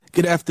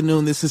Good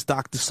afternoon. This is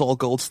Dr. Saul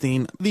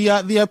Goldstein.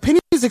 The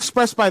opinions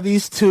expressed by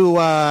these two,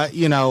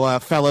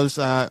 fellows,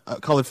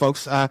 colored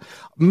folks,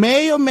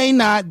 may or may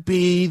not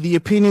be the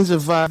opinions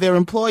of their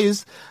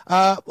employers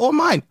or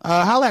mine.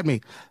 Holler at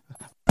me.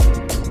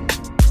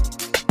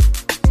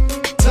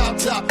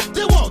 Top,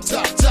 they want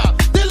top,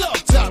 they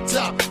love top,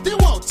 they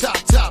want top,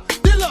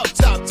 they love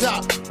top.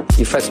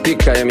 If I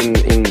speak, I am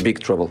in big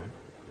trouble.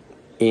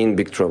 In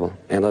big trouble.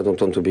 And I don't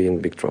want to be in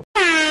big trouble.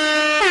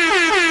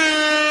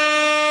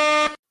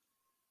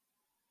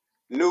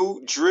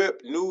 New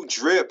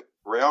drip.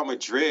 Real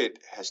Madrid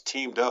has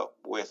teamed up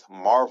with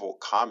Marvel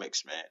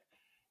Comics, man.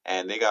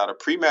 And they got a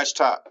pre-match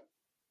top.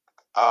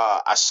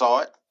 I saw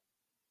it.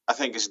 I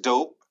think it's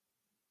dope.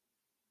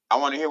 I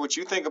want to hear what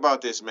you think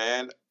about this,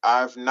 man.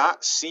 I've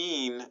not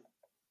seen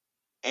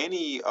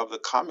any of the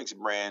comics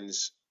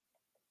brands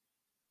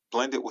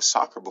blended with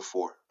soccer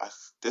before.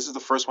 This is the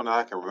first one that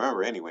I can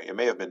remember anyway. It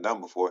may have been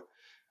done before.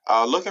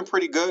 Looking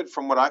pretty good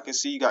from what I can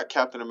see. You got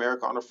Captain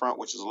America on the front,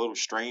 which is a little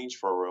strange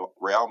for a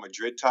Real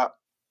Madrid top.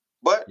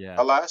 But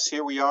alas,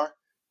 here we are.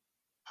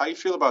 How you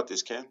feel about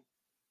this, Ken?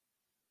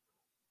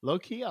 Low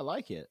key, I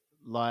like it.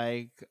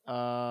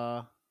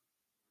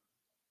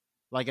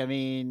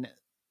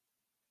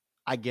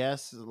 I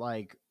guess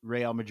like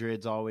Real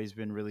Madrid's always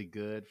been really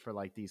good for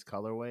like these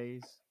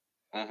colorways.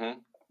 Mm-hmm.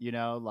 You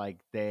know, like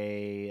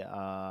they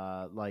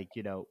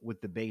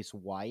with the base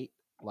white,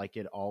 like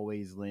it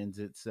always lends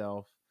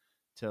itself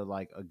to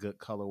like a good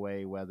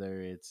colorway,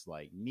 whether it's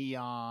like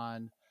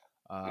neon,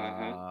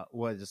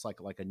 or just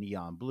like a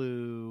neon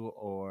blue,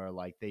 or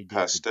like they did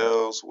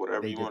pastels,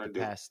 whatever you want to do.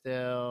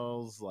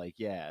 Pastels,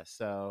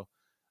 So,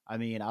 I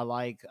mean, I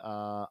like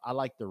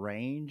the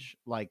range.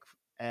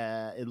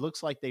 It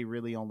looks like they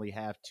really only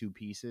have two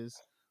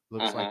pieces.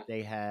 Looks like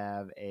they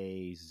have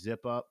a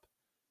zip up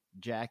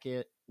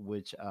jacket,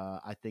 which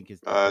I think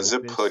is the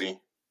zip hoodie.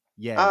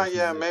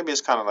 Yeah. Maybe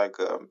it's kind of like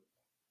a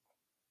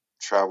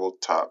travel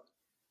top.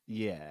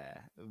 Yeah,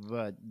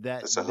 but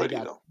it's a hoodie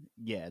though.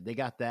 Yeah, they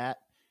got that,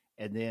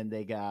 and then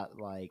they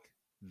got like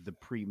the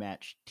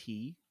pre-match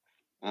tee.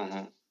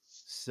 Mm-hmm.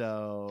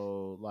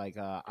 So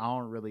I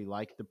don't really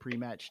like the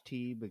pre-match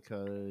tee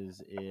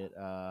because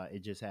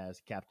it just has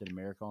Captain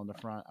America on the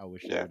front. I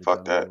wish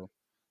fuck that.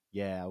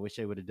 I wish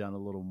they would have done a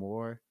little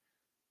more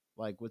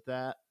like with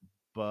that.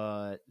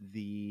 But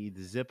the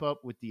zip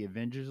up with the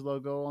Avengers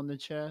logo on the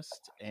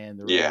chest and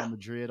the Real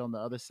Madrid on the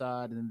other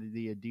side and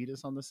the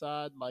Adidas on the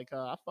side, I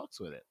fucks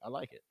with it. I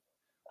like it.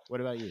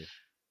 What about you?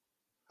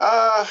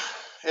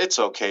 It's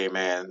okay,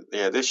 man.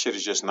 Yeah, this shit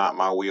is just not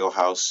my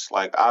wheelhouse.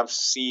 Like, I've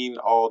seen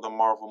all the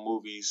Marvel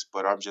movies,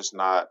 but I'm just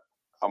not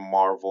a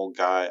Marvel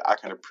guy. I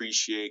can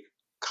appreciate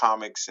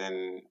comics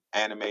and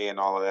anime and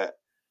all of that,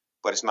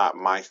 but it's not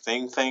my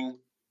thing.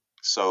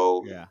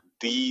 So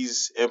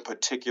these in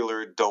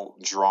particular don't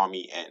draw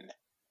me in.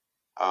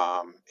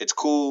 It's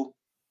cool,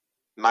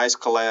 nice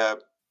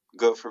collab,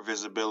 good for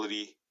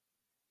visibility,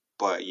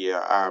 but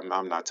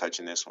I'm not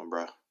touching this one,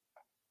 bro.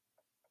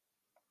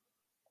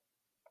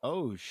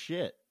 Oh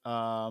shit.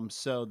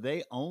 So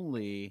they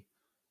only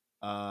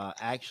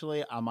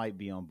actually I might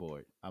be on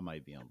board.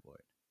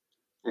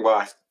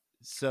 Why?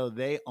 So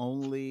they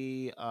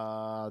only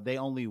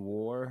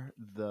wore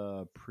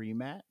the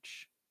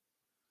pre-match.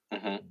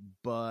 Mm-hmm.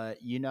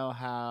 But you know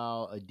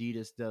how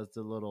Adidas does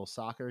the little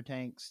soccer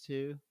tanks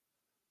too?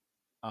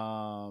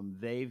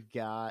 They've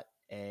got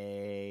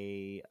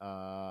a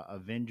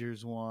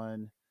Avengers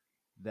one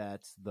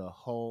that's the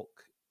Hulk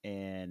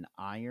and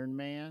Iron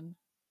Man.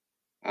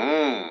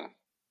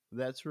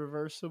 That's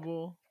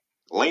reversible.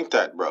 Link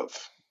that, bro.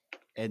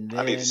 And then,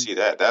 I need to see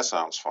that. That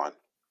sounds fun.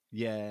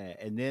 Yeah,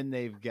 and then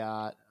they've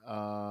got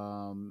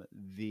the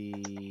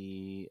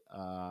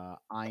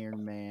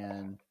Iron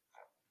Man.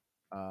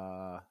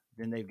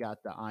 Then they've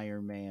got the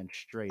Iron Man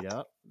straight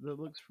up that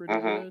looks pretty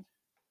good.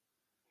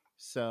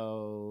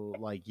 So,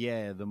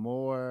 the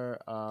more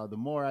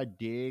I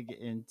dig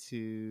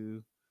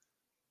into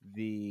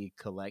the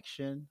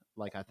collection,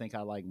 I think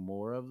I like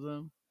more of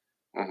them.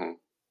 Mm-hmm.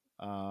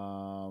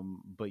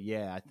 But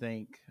yeah, I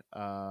think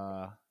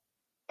I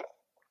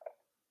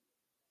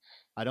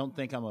don't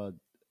think I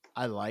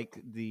like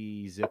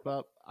the zip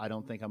up. I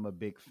don't think I'm a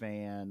big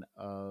fan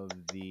of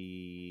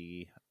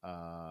the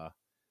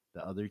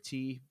other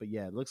tee, but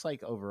yeah, it looks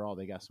like overall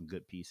they got some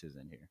good pieces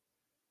in here.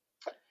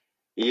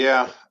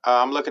 Yeah,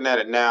 I'm looking at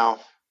it now.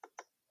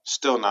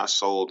 Still not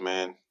sold,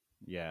 man.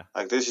 Yeah.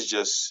 This is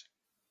just,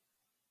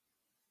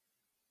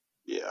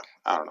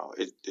 I don't know.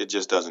 It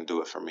just doesn't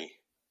do it for me.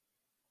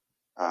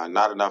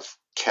 Not enough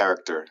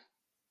character.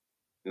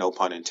 No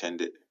pun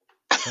intended.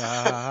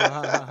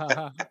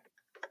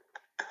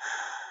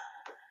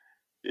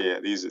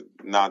 Yeah, these are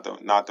not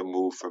the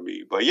move for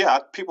me. But yeah,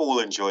 people will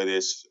enjoy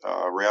this.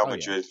 Real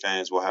Madrid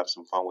fans will have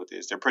some fun with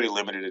this. They're pretty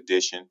limited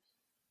edition.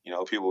 You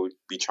know, people would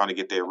be trying to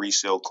get their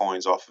resale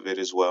coins off of it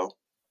as well.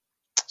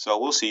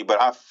 So we'll see.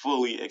 But I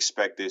fully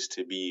expect this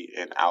to be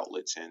in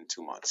outlets in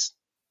 2 months.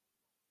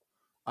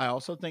 I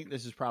also think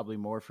this is probably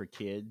more for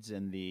kids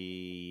in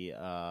the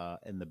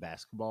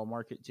basketball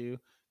market too,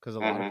 because a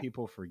lot of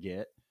people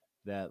forget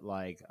that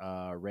like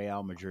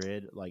Real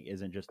Madrid like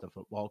isn't just a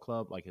football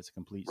club, like it's a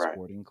complete Right.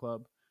 sporting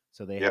club.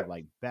 So they Yep. have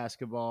like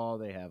basketball,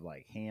 they have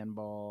like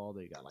handball,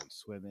 they got like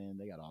swimming,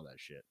 they got all that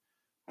shit.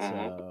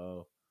 Mhm.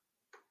 So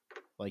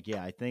like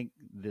yeah, I think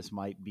this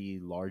might be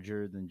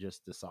larger than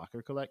just the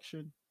soccer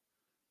collection.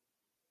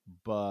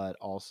 But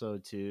also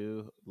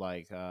too,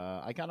 like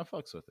I kind of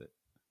fucks with it.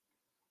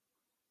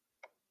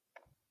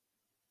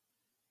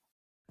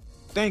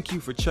 Thank you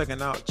for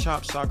checking out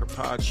Chop Soccer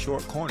Pod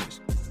Short Corners.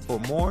 For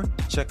more,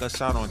 check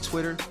us out on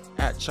Twitter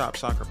 @Chop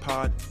Soccer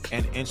Pod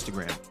and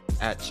Instagram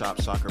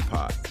 @Chop Soccer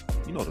Pod.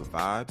 You know the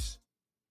vibes.